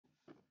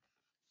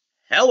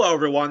Hello,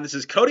 everyone. This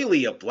is Cody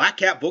Lee of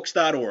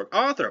BlackCatBooks.org,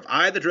 author of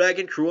I, the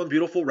Dragon, Cruel and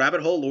Beautiful,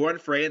 Rabbit Hole, Lore and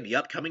Frey, and the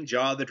upcoming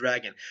Jaw of the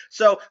Dragon.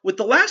 So, with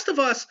The Last of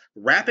Us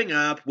wrapping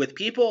up, with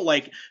people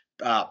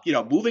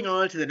moving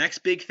on to the next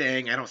big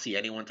thing, I don't see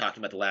anyone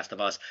talking about The Last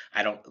of Us.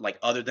 I don't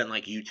other than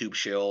YouTube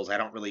shills. I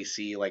don't really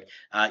see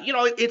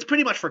it's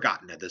pretty much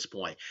forgotten at this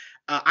point.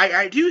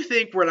 I do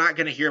think we're not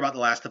going to hear about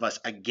The Last of Us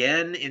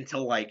again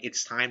until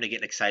it's time to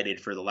get excited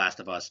for The Last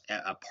of Us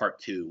Part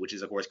 2, which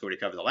is of course going to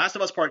cover The Last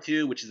of Us Part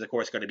 2, which is of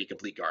course going to be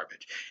complete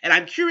garbage. And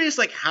I'm curious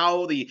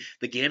how the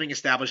gaming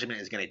establishment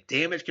is going to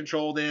damage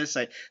control this.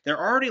 They're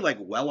already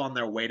well on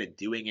their way to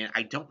doing it.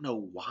 I don't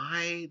know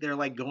why they're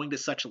going to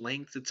such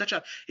lengths. It's such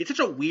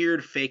a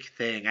weird fake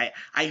thing.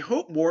 I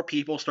hope more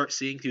people start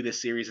seeing through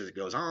this series as it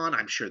goes on.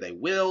 I'm sure they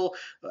will.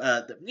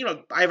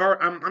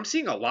 I'm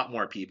seeing a lot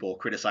more people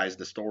criticize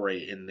the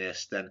story in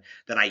this than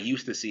I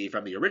used to see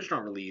from the original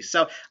release.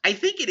 So I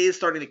think it is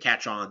starting to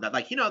catch on that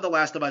The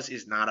Last of Us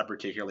is not a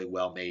particularly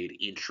well made,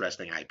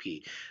 interesting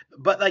IP.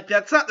 But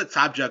that's not the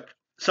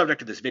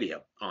subject of this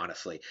video,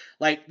 honestly.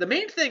 The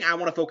main thing I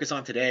want to focus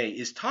on today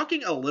is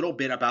talking a little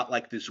bit about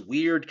this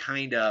weird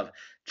kind of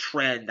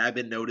trend I've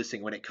been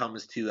noticing when it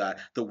comes to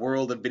the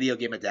world of video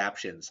game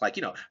adaptions,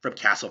 from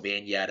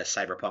Castlevania to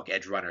Cyberpunk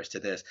Edgerunners to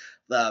this,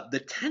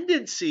 the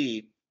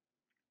tendency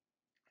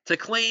to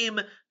claim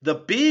the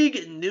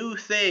big new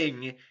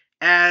thing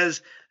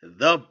as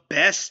the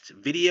best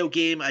video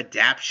game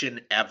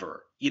adaptation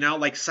ever.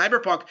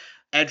 Cyberpunk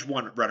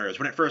Edgerunners,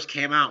 when it first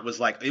came out,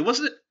 was it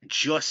wasn't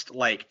just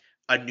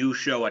a new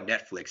show on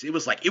Netflix. It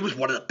was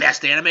one of the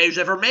best animes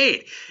ever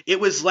made. It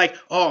was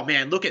oh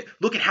man, look at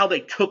how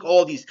they took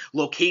all these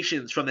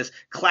locations from this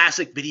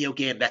classic video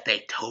game that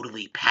they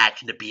totally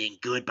patched into being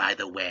good, by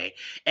the way,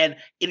 and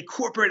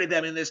incorporated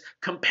them in this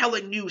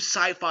compelling new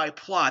sci-fi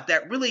plot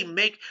that really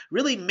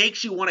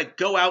makes you want to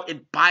go out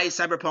and buy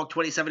Cyberpunk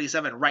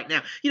 2077 right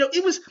now.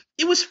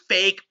 It was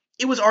fake.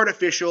 It was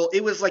artificial.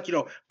 It was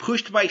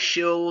pushed by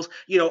shills.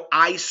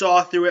 I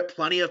saw through it.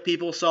 Plenty of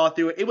people saw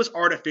through it. It was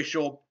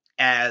artificial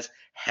as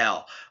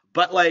hell.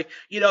 But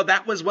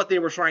that was what they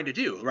were trying to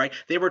do, right?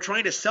 They were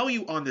trying to sell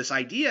you on this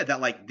idea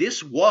that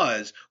this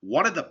was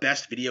one of the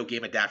best video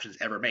game adaptations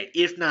ever made,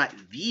 if not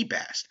the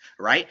best,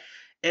 right?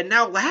 And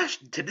now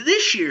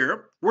this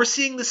year, we're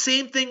seeing the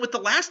same thing with The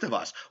Last of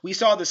Us. We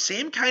saw the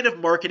same kind of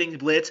marketing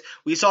blitz.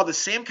 We saw the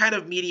same kind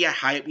of media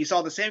hype. We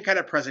saw the same kind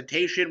of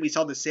presentation. We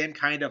saw the same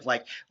kind of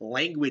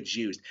language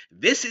used.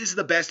 This is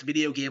the best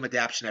video game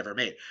adaptation ever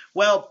made.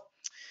 Well,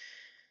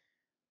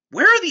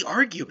 where are the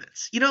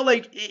arguments?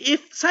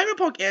 If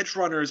Cyberpunk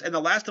Edgerunners and The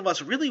Last of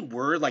Us really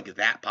were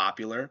that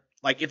popular,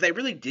 if they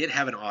really did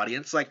have an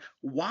audience,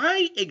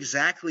 why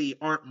exactly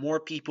aren't more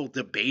people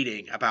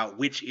debating about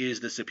which is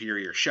the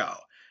superior show?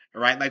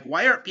 Right?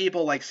 Why aren't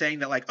people saying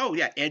that oh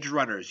yeah,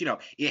 Edgerunners,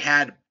 it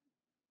had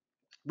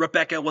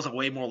Rebecca was a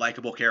way more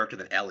likable character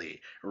than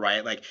Ellie,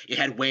 right? It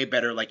had way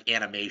better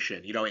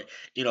animation,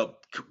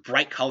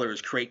 bright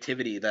colors,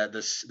 creativity.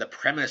 The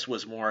premise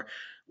was more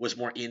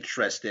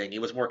interesting.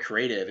 It was more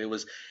creative.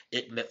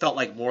 It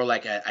felt more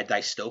like a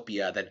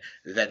dystopia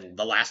than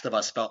The Last of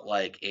Us felt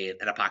like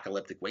an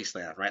apocalyptic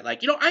wasteland, right?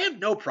 I have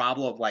no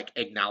problem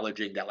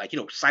acknowledging that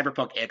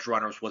Cyberpunk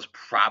Edgerunners was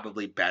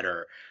probably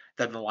better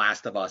than The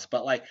Last of Us,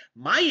 but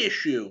my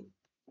issue,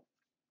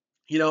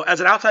 as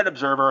an outside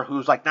observer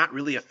who's not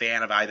really a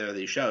fan of either of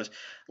these shows,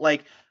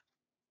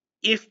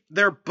 if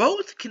they're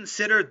both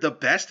considered the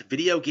best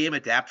video game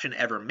adaptation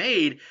ever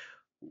made,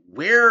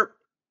 where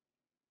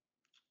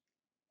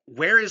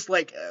is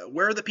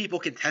where are the people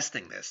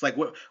contesting this?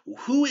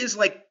 Who is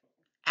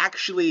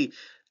actually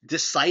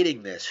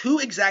deciding this? Who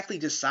exactly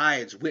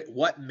decides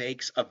what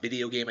makes a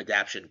video game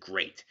adaptation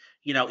great?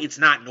 It's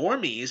not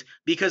normies,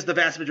 because the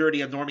vast majority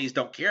of normies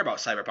don't care about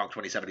Cyberpunk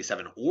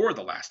 2077 or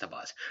The Last of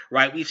Us,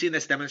 right? We've seen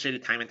this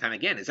demonstrated time and time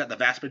again, is that the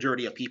vast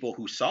majority of people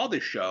who saw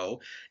this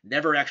show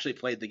never actually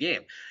played the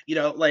game.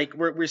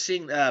 We're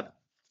seeing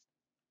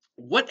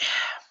what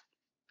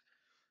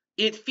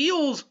it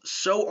feels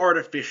so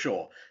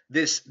artificial,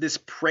 this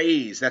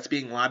praise that's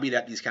being lobbied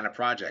at these kind of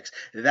projects,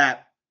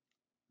 that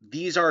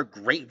these are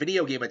great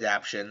video game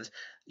adaptions,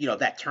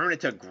 that turn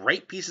into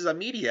great pieces of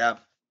media.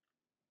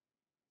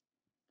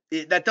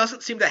 That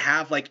doesn't seem to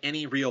have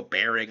any real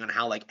bearing on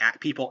how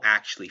people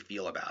actually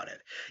feel about it.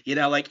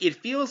 It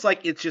feels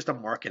like it's just a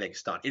marketing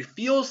stunt. It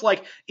feels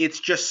like it's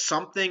just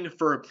something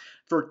for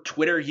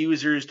Twitter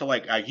users to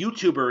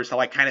YouTubers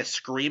to kind of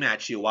scream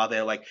at you while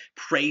they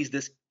praise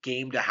this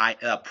game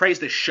to praise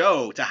the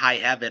show to high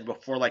heaven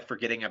before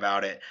forgetting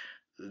about it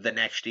the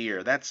next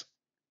year. That's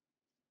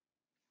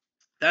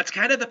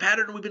kind of the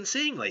pattern we've been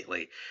seeing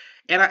lately.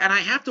 And I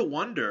have to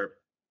wonder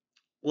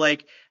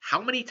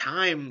how many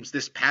times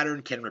this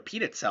pattern can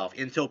repeat itself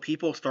until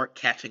people start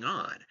catching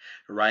on,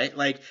 right?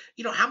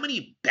 How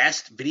many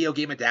best video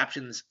game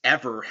adaptions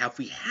ever have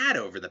we had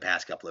over the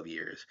past couple of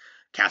years?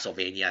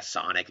 Castlevania,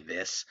 Sonic,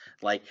 these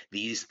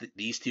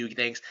two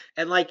things.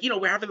 And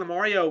we're having the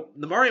Mario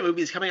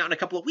movie is coming out in a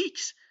couple of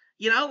weeks.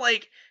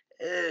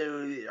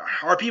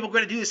 Are people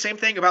going to do the same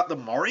thing about the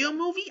Mario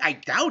movie? I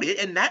doubt it.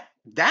 And that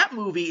that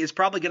movie is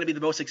probably going to be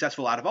the most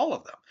successful out of all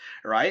of them,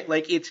 right?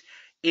 Like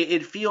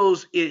it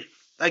feels it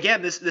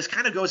again. This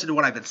kind of goes into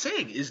what I've been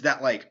saying is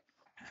that like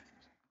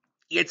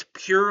it's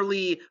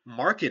purely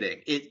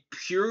marketing.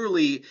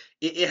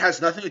 It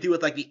has nothing to do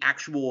with like the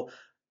actual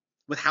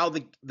with how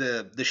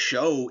the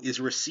show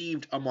is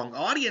received among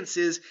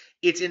audiences.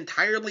 It's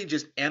entirely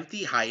just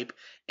empty hype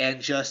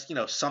and just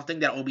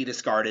something that will be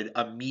discarded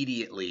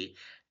immediately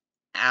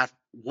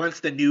once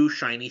the new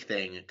shiny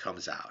thing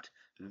comes out.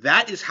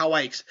 That's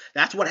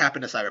what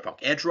happened to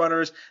Cyberpunk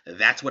Edgerunners,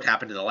 that's what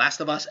happened to The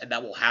Last of Us, and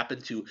that will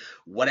happen to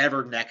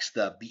whatever next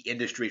the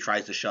industry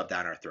tries to shove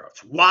down our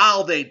throats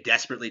while they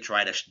desperately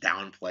try to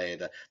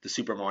downplay the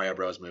Super Mario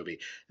Bros. Movie.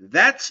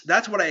 That's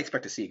what I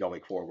expect to see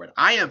going forward.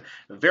 I am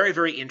very,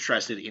 very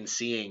interested in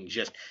seeing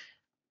just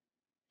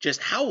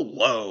how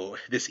low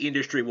this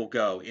industry will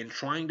go in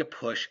trying to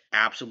push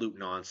absolute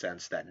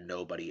nonsense that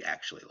nobody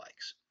actually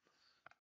likes.